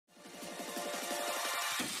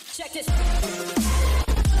Check this.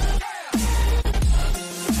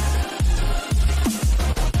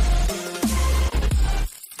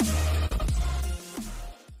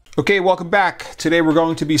 Okay, welcome back. Today we're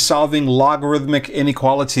going to be solving logarithmic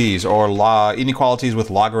inequalities, or inequalities with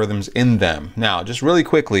logarithms in them. Now, just really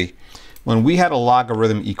quickly, when we had a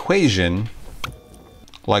logarithm equation,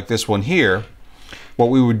 like this one here, what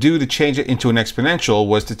we would do to change it into an exponential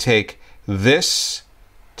was to take this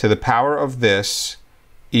to the power of this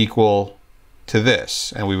equal to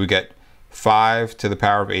this. And we would get 5 to the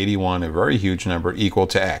power of 81, a very huge number, equal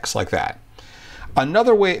to x, like that.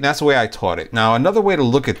 Another way, and that's the way I taught it. Now, another way to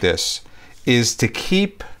look at this is to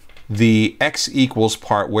keep the x equals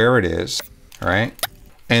part where it is, all right?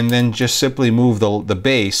 And then just simply move the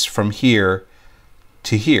base from here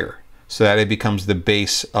to here so that it becomes the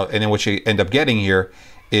base of, and then what you end up getting here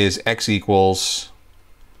is x equals,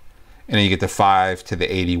 and then you get the 5 to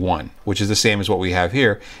the 81, which is the same as what we have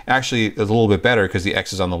here. Actually, it's a little bit better because the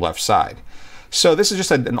x is on the left side. So this is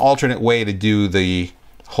just an alternate way to do the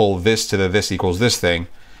whole this to the this equals this thing.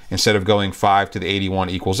 Instead of going 5 to the 81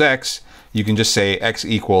 equals x, you can just say x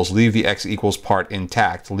equals, leave the x equals part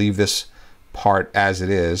intact, leave this part as it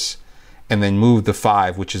is, and then move the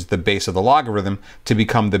 5, which is the base of the logarithm, to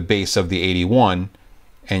become the base of the 81,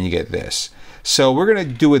 and you get this. So we're going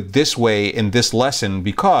to do it this way in this lesson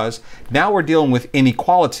because now we're dealing with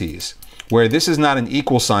inequalities, where this is not an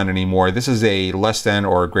equal sign anymore. This is a less than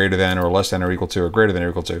or greater than or less than or equal to or greater than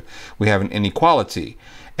or equal to. We have an inequality.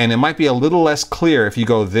 And it might be a little less clear if you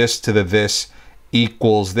go this to the this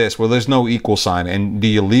equals this. Well, there's no equal sign. And do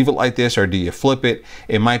you leave it like this or do you flip it?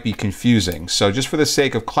 It might be confusing. So just for the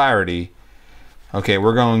sake of clarity, okay,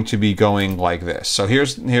 we're going to be going like this. So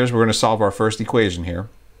here's we're going to solve our first equation here.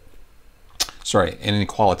 Sorry, an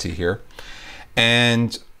inequality here.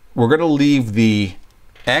 And we're going to leave the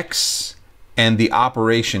x and the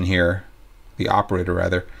operation here, the operator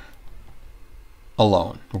rather,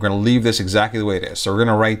 alone. We're going to leave this exactly the way it is. So we're going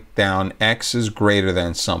to write down x is greater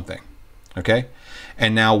than something. Okay?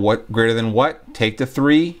 And now what greater than what? Take the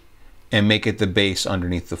 3 and make it the base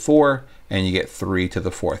underneath the 4, and you get 3 to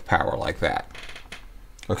the 4th power like that.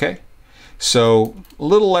 Okay? So a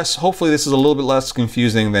little less, hopefully this is a little bit less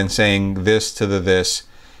confusing than saying this to the this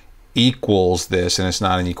equals this, and it's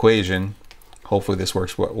not an equation. Hopefully this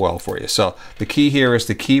works well for you. So the key here is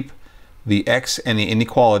to keep the x and the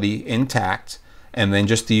inequality intact, and then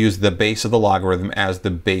just to use the base of the logarithm as the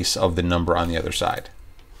base of the number on the other side.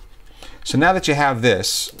 So now that you have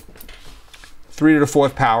this, 3 to the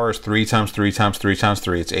 4th power is 3 times 3 times 3 times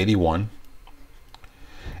 3, it's 81.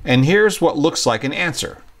 And here's what looks like an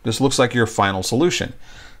answer. This looks like your final solution.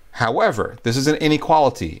 However, this is an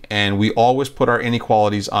inequality, and we always put our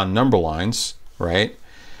inequalities on number lines, right?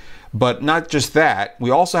 But not just that, we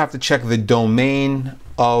also have to check the domain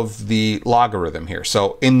of the logarithm here.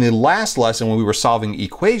 So in the last lesson, when we were solving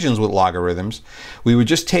equations with logarithms, we would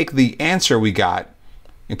just take the answer we got.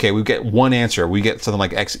 Okay, we get one answer. We get something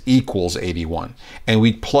like x equals 81. And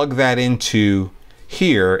we'd plug that into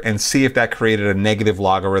here and see if that created a negative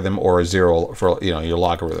logarithm or a 0 for your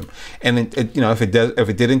logarithm. And if it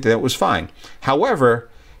didn't, that was fine. However,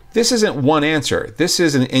 this isn't one answer. This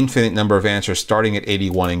is an infinite number of answers starting at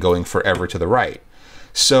 81 and going forever to the right.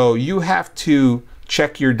 So you have to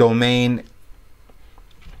check your domain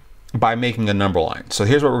by making a number line. So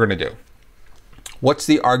here's what we're going to do. What's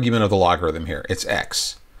the argument of the logarithm here? It's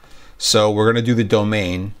x. So we're going to do the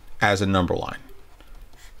domain as a number line.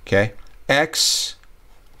 Okay, x,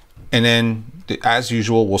 and then as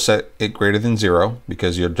usual we'll set it greater than 0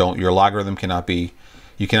 because your logarithm cannot be,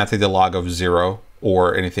 you cannot take the log of 0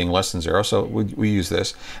 or anything less than 0. So we use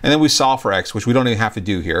this, and then we solve for x, which we don't even have to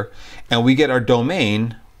do here, and we get our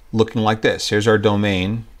domain looking like this. Here's our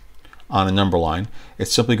domain on a number line.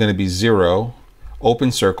 It's simply going to be 0,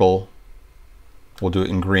 open circle, we'll do it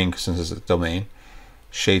in green since it's a domain,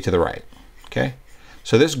 shade to the right. Okay,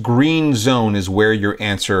 so this green zone is where your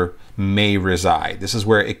answer may reside. This is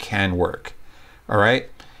where it can work. All right,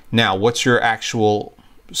 now what's your actual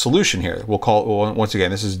solution here? We'll call it, once again,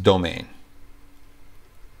 this is domain.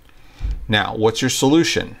 Now what's your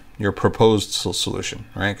solution? Your proposed solution,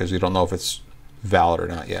 right? Because we don't know if it's valid or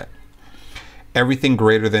not yet. Everything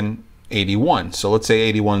greater than 81. So let's say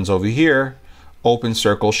 81 is over here, open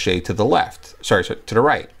circle, shade to the left, sorry, to the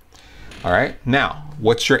right. All right, now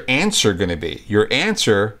what's your answer going to be? Your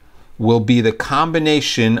answer will be the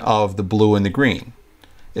combination of the blue and the green.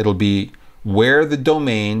 It'll be where the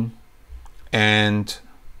domain and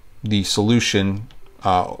the solution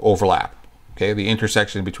overlap, okay, the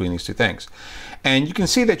intersection between these two things. And you can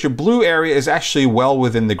see that your blue area is actually well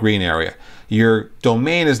within the green area. Your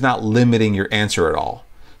domain is not limiting your answer at all.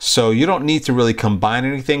 So you don't need to really combine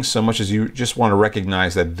anything so much as you just want to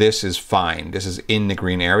recognize that this is fine. This is in the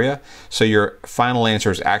green area. So your final answer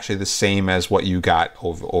is actually the same as what you got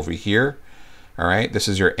over here. All right, this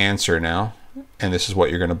is your answer now, and this is what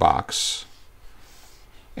you're going to box.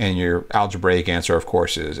 And your algebraic answer, of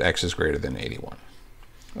course, is x is greater than 81.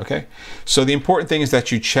 Okay, so the important thing is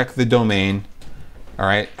that you check the domain, all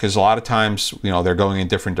right, because a lot of times, you know, they're going in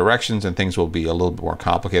different directions and things will be a little bit more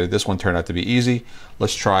complicated. This one turned out to be easy.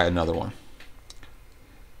 Let's try another one.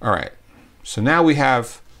 All right, so now we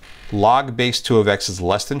have log base 2 of x is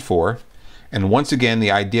less than 4. And once again, the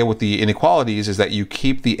idea with the inequalities is that you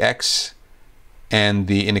keep the x and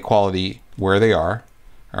the inequality where they are.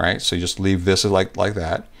 All right, so you just leave this like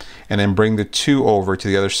that, and then bring the 2 over to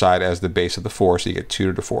the other side as the base of the 4, so you get 2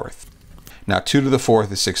 to the 4th. Now 2 to the 4th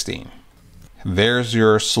is 16. There's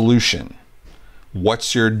your solution.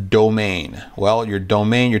 What's your domain? Well, your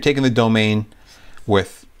domain, you're taking the domain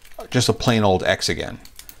with just a plain old x again.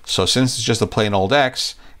 So since it's just a plain old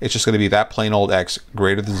x, it's just going to be that plain old x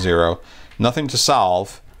greater than 0. Nothing to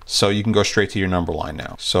solve, so you can go straight to your number line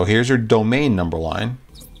now. So here's your domain number line.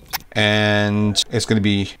 And it's going to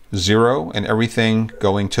be 0 and everything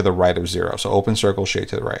going to the right of 0. So open circle, shade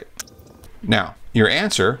to the right. Now, your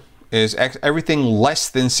answer is everything less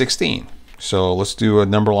than 16. So let's do a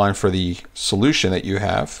number line for the solution that you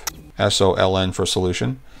have, SOLN for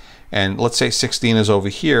solution. And let's say 16 is over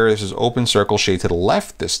here. This is open circle, shade to the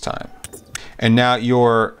left this time. And now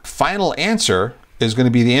your final answer is going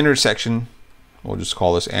to be the intersection. We'll just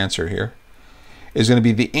call this answer here. Is going to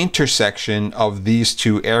be the intersection of these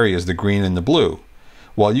two areas, the green and the blue.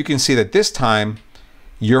 Well, you can see that this time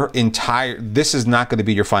this is not going to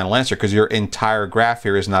be your final answer because your entire graph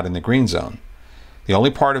here is not in the green zone. The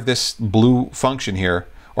only part of this blue function here,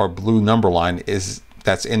 or blue number line,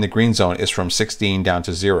 that's in the green zone is from 16 down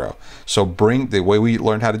to 0. So the way we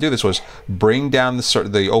learned how to do this was bring down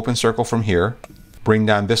the open circle from here, bring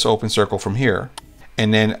down this open circle from here,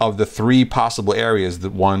 and then of the 3 possible areas, the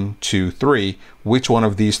 1, 2, 3, which one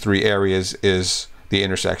of these 3 areas is the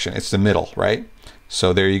intersection? It's the middle, right?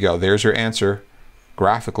 So there you go. There's your answer.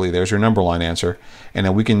 Graphically, there's your number line answer. And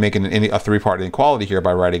then we can make a 3-part inequality here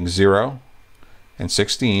by writing 0 and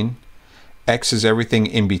 16. X is everything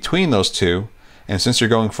in between those two. And since you're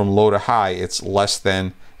going from low to high, it's less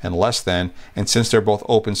than and less than. And since they're both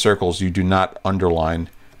open circles, you do not underline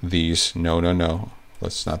these. No, no, no.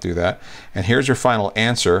 Let's not do that. And here's your final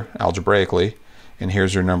answer algebraically, and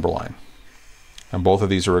here's your number line. And both of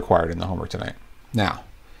these are required in the homework tonight. Now,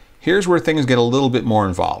 here's where things get a little bit more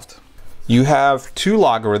involved. You have 2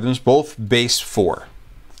 logarithms, both base 4.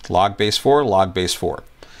 Log base 4, log base 4.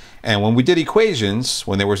 And when we did equations,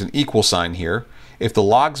 when there was an equal sign here, if the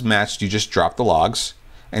logs matched, you just drop the logs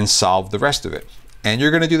and solve the rest of it. And you're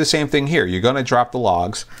going to do the same thing here. You're going to drop the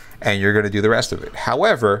logs and you're going to do the rest of it.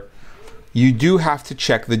 However, you do have to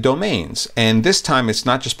check the domains. And this time it's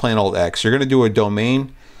not just plain old x. You're going to do a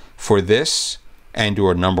domain for this and do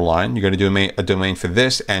a number line. You're going to do a domain for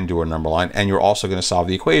this and do a number line. And you're also going to solve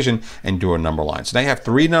the equation and do a number line. So now you have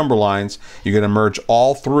 3 number lines. You're going to merge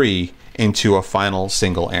all 3 into a final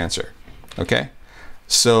single answer. Okay?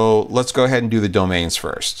 So let's go ahead and do the domains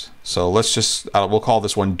first. So let's just, we'll call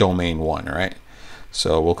this one domain 1, all right?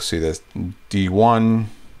 So we'll see this D1.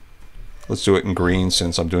 Let's do it in green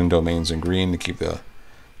since I'm doing domains in green to keep the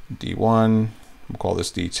D1. We'll call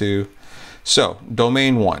this D2. So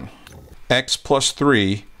domain 1, x plus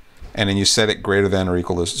 3, and then you set it greater than or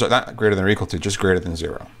equal to, so not greater than or equal to, just greater than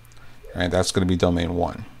 0. All right, that's going to be domain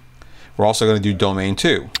 1. We're also going to do domain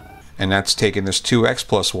 2, and that's taking this 2x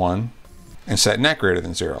plus 1 and setting that greater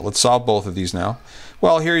than 0. Let's solve both of these now.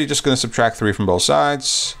 Well, here you're just going to subtract 3 from both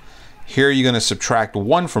sides. Here you're going to subtract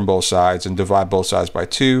 1 from both sides and divide both sides by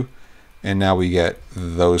 2. And now we get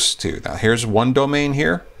those 2. Now here's one domain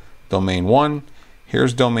here, domain 1.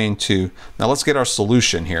 Here's domain 2. Now let's get our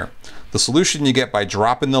solution here. The solution you get by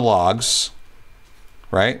dropping the logs,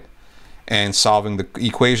 right? And solving the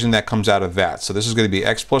equation that comes out of that. So this is going to be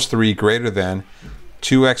x plus 3 greater than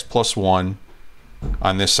 2x plus 1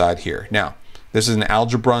 on this side here. Now, this is an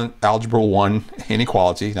algebra 1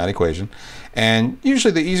 inequality, not equation. And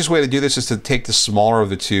usually the easiest way to do this is to take the smaller of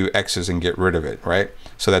the 2 x's and get rid of it, right?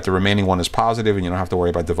 So that the remaining one is positive and you don't have to worry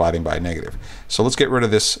about dividing by a negative. So let's get rid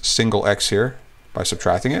of this single x here by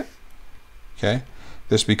subtracting it. Okay,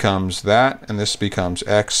 this becomes that, and this becomes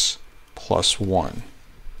x plus 1.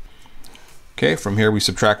 Okay, from here we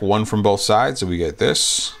subtract 1 from both sides, and we get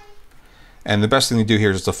this. And the best thing to do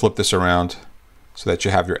here is to flip this around so that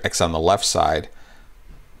you have your x on the left side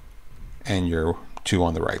and your 2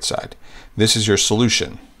 on the right side. This is your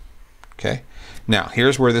solution. Okay, now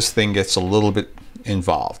here's where this thing gets a little bit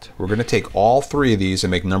involved. We're going to take all three of these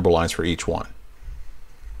and make number lines for each one,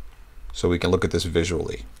 so we can look at this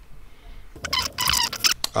visually.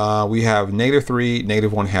 We have -3,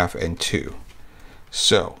 -1/2, and 2.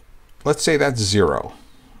 So let's say that's 0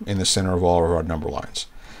 in the center of all of our number lines.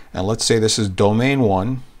 And let's say this is domain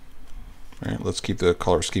 1. All right, let's keep the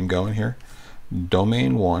color scheme going here.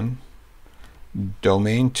 Domain 1,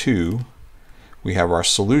 domain 2. We have our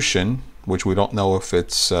solution, which we don't know if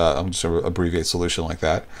it's, I'm just going to abbreviate solution like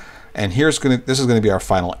that. And this is going to be our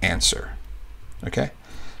final answer. Okay,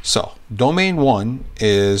 so domain 1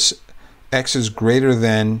 is x is greater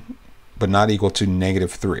than but not equal to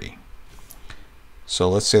 -3. So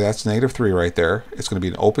let's say that's -3 right there. It's going to be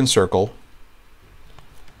an open circle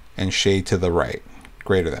and shade to the right,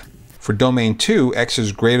 greater than. For domain 2, x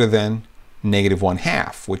is greater than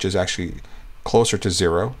 -1/2, which is actually closer to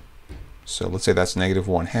 0. So let's say that's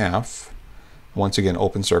 -1/2. Once again,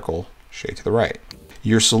 open circle, shade to the right.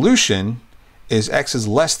 Your solution is x is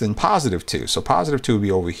less than +2. So +2 would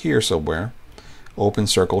be over here somewhere. Open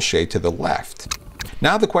circle, shade to the left.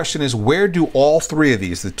 Now the question is, where do all three of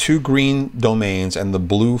these, the two green domains and the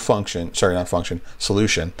blue function, sorry, not function,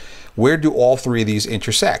 solution, where do all three of these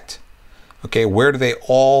intersect? Okay, where do they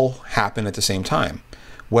all happen at the same time?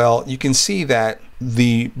 Well, you can see that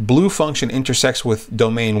the blue function intersects with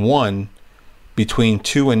domain 1 between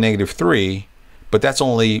 2 and -3, but that's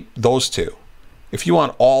only those two. If you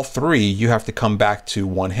want all three, you have to come back to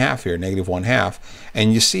 1/2 here, -1/2,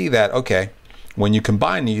 and you see that, okay, when you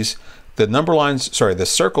combine these, the number lines, sorry, the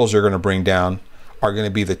circles you're going to bring down are going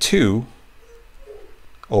to be the 2,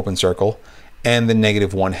 open circle, and the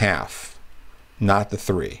 -1/2, not the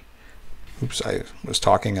 3. Oops, I was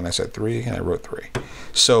talking and I said 3 and I wrote 3.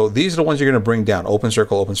 So these are the ones you're going to bring down, open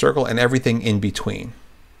circle, and everything in between.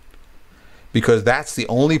 Because that's the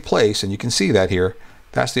only place, and you can see that here,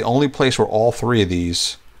 that's the only place where all three of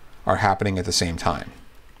these are happening at the same time.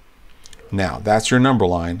 Now, that's your number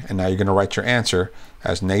line, and now you're going to write your answer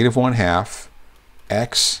as -1/2,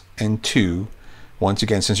 x, and 2. Once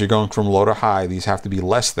again, since you're going from low to high, these have to be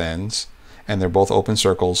less thans, and they're both open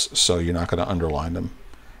circles, so you're not going to underline them.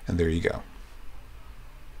 And there you go.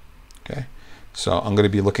 Okay, so I'm going to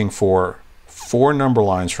be looking for 4 number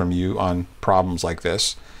lines from you on problems like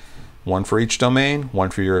this. 1 for each domain, 1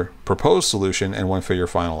 for your proposed solution, and 1 for your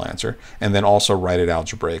final answer. And then also write it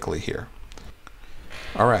algebraically here.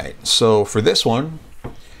 All right, so for this one,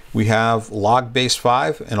 we have log base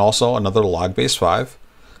 5 and also another log base 5.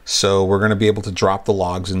 So we're going to be able to drop the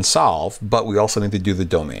logs and solve, but we also need to do the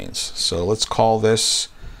domains. So let's call this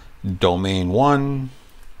domain 1,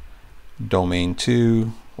 domain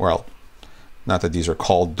 2. Well, not that these are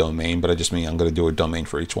called domain, but I just mean I'm going to do a domain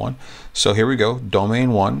for each one. So here we go.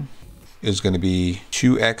 Domain 1 is going to be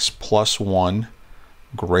 2x plus 1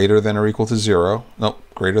 greater than or equal to 0. No,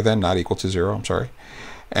 greater than, not equal to 0. I'm sorry.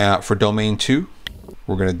 For domain 2,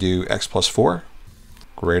 we're going to do x plus 4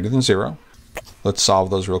 greater than 0. Let's solve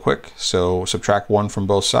those real quick. So subtract 1 from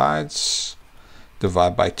both sides,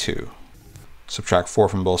 divide by 2. Subtract 4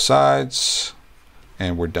 from both sides,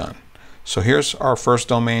 and we're done. So here's our first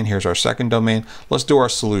domain, here's our second domain. Let's do our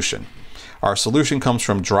solution. Our solution comes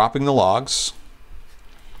from dropping the logs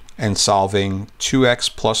and solving 2x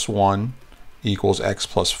plus 1 equals x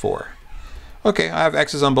plus 4. Okay, I have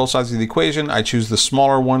x's on both sides of the equation. I choose the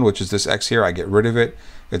smaller one, which is this x here. I get rid of it.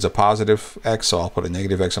 It's a positive x, so I'll put a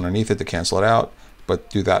negative x underneath it to cancel it out,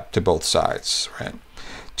 but do that to both sides, right?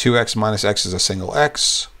 2x minus x is a single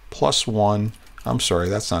x, plus 1, I'm sorry,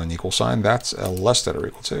 that's not an equal sign. That's a less than or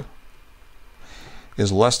equal to.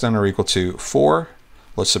 Is less than or equal to 4.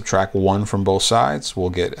 Let's subtract 1 from both sides. We'll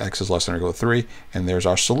get x is less than or equal to 3, and there's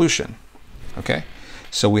our solution. Okay,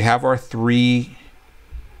 so we have our 3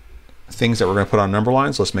 things that we're going to put on number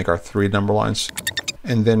lines. Let's make our 3 number lines,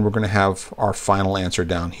 and then we're going to have our final answer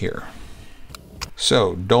down here.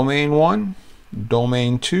 So domain 1,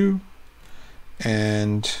 domain 2,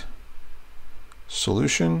 and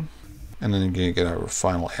solution, and then you're going to get our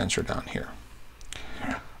final answer down here.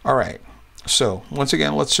 All right, so once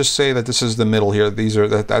again, let's just say that this is the middle here.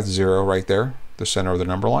 That's 0 right there, the center of the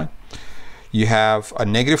number line. You have a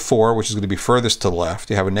 -4, which is going to be furthest to the left.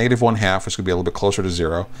 You have a -1/2, which is going to be a little bit closer to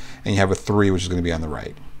 0. And you have a 3, which is going to be on the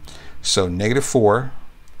right. So -4,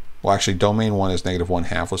 well, actually, domain 1 is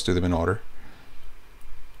 -1/2. Let's do them in order.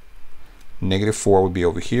 -4 would be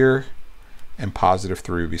over here, and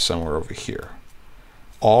 +3 would be somewhere over here.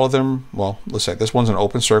 All of them, well, let's say this one's an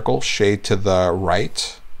open circle, shade to the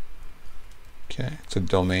right. Okay, it's a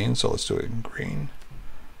domain, so let's do it in green.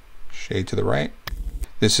 Shade to the right.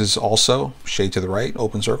 This is also shade to the right,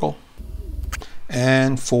 open circle.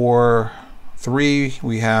 And for 3,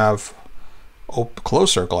 we have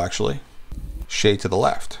closed circle actually, shade to the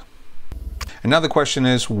left. And now the question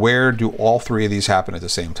is, where do all three of these happen at the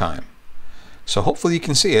same time? So hopefully you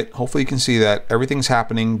can see it. Hopefully you can see that everything's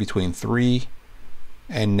happening between 3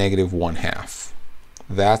 and -1/2.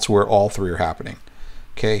 That's where all three are happening.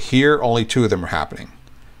 Okay, here only 2 of them are happening,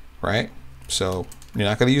 right? So you're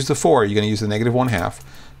not going to use the 4, you're going to use the -1/2.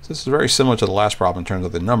 So this is very similar to the last problem in terms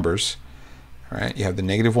of the numbers. All right, you have the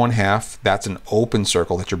 -1/2, that's an open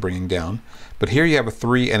circle that you're bringing down. But here you have a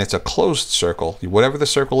 3 and it's a closed circle. Whatever the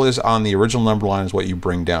circle is on the original number line is what you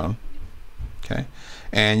bring down. Okay,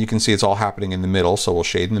 and you can see it's all happening in the middle, so we'll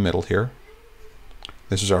shade in the middle here.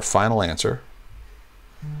 This is our final answer.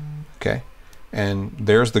 Okay, and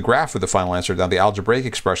there's the graph of the final answer. Now the algebraic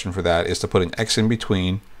expression for that is to put an x in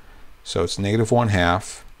between. So it's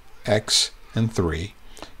 -1/2, x and 3.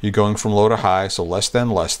 You're going from low to high, so less than,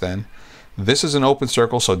 less than. This is an open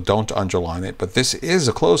circle, so don't underline it, but this is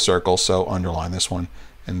a closed circle, so underline this one,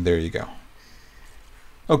 and there you go.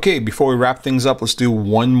 Okay, before we wrap things up, let's do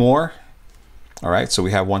one more. All right, so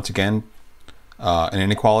we have once again an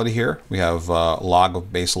inequality here. We have log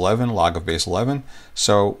of base 11, log of base 11.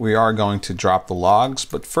 So we are going to drop the logs,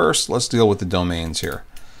 but first let's deal with the domains here.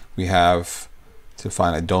 We have to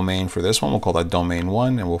find a domain for this one. We'll call that domain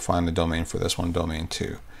 1, and we'll find the domain for this one, domain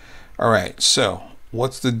 2. All right, so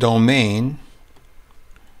what's the domain?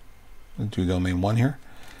 We'll do domain 1 here.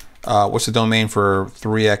 What's the domain for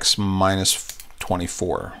 3x minus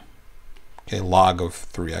 24? Okay, log of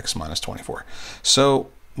 3x minus 24. So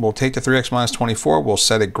we'll take the 3x minus 24, we'll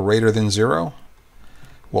set it greater than 0.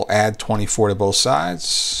 We'll add 24 to both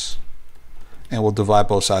sides, and we'll divide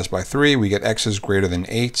both sides by 3. We get x is greater than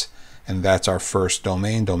 8, and that's our first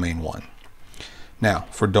domain, domain 1. Now,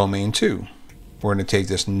 for domain 2, we're going to take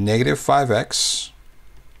this -5x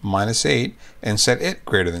minus 8 and set it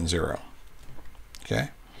greater than 0. Okay,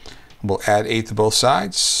 we'll add 8 to both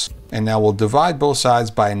sides, and now we'll divide both sides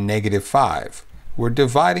by -5. We're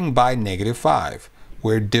dividing by -5.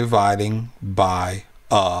 We're dividing by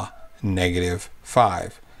a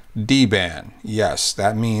 -5. D-ban, yes,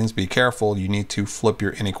 that means be careful, you need to flip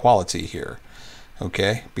your inequality here.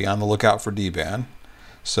 Okay, be on the lookout for D-ban.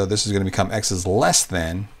 So this is going to become x is less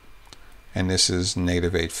than, and this is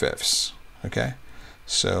 -8/5. Okay,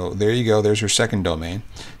 so there you go, there's your second domain.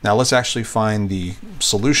 Now let's actually find the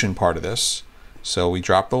solution part of this. So we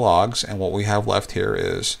drop the logs, and what we have left here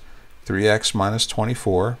is 3x minus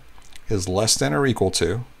 24 is less than or equal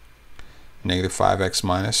to -5x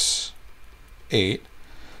minus 8.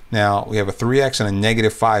 Now we have a 3x and a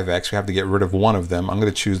 -5x. We have to get rid of one of them. I'm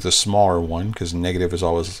going to choose the smaller one because negative is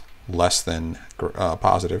always less than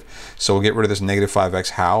positive. So we'll get rid of this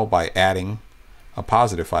 -5x. How? By adding a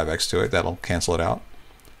positive 5x to it. That'll cancel it out.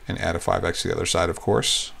 And add a 5x to the other side, of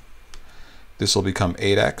course. This will become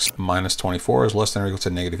 8x minus 24 is less than or equal to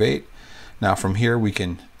 -8. Now from here we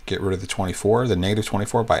can get rid of the 24, the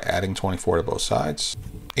 -24, by adding 24 to both sides.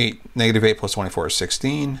 -8 plus 24 is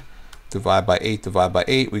 16. Divide by 8, divide by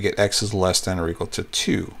 8, we get x is less than or equal to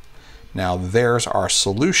 2. Now there's our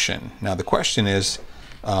solution. Now the question is,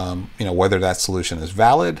 whether that solution is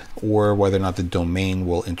valid or whether or not the domain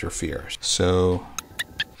will interfere. So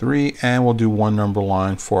 3, and we'll do one number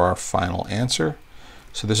line for our final answer.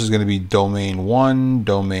 So this is going to be domain 1,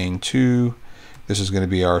 domain 2. This is going to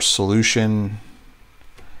be our solution,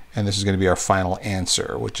 and this is going to be our final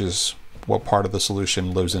answer, which is what part of the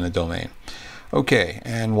solution lives in a domain. Okay,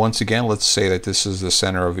 and once again, let's say that this is the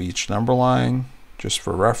center of each number line, just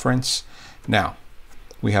for reference. Now,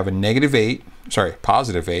 we have a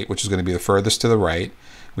positive 8, which is going to be the furthest to the right.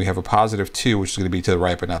 We have a positive 2, which is going to be to the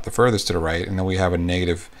right, but not the furthest to the right. And then we have a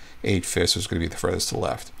 -8/5, which is going to be the furthest to the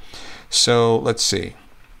left. So let's see.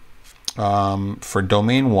 For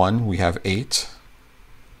domain 1, we have 8.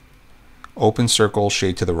 Open circle,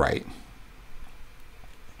 shade to the right.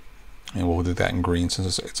 And we'll do that in green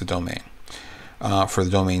since it's a domain. For the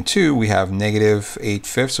domain 2, we have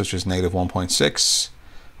 -8/5, which is -1.6.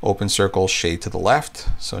 Open circle, shade to the left.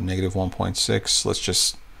 So -1.6. Let's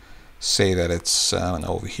just say that it's, I don't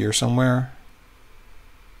know, over here somewhere.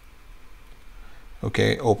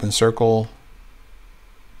 Okay, open circle,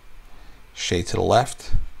 shade to the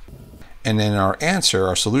left. And then our answer,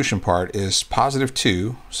 our solution part, is positive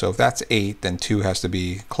 2. So if that's 8, then 2 has to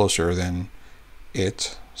be closer than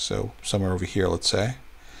it. So somewhere over here, let's say.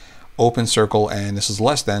 Open circle, and this is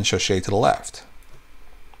less than, so shade to the left.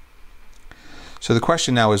 So the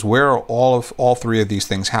question now is, where are all three of these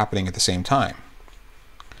things happening at the same time?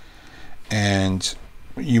 And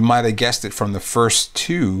you might have guessed it from the first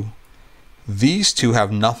two. These two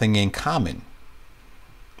have nothing in common,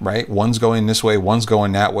 right? One's going this way, one's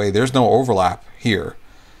going that way. There's no overlap here.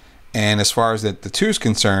 And as far as the 2 is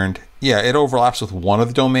concerned, yeah, it overlaps with one of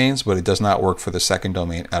the domains, but it does not work for the second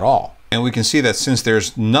domain at all. And we can see that since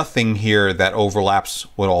there's nothing here that overlaps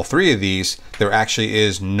with all 3 of these, there actually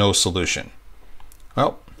is no solution.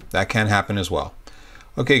 Well, that can happen as well.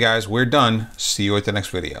 Okay guys, we're done. See you at the next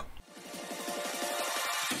video.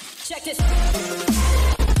 Check this.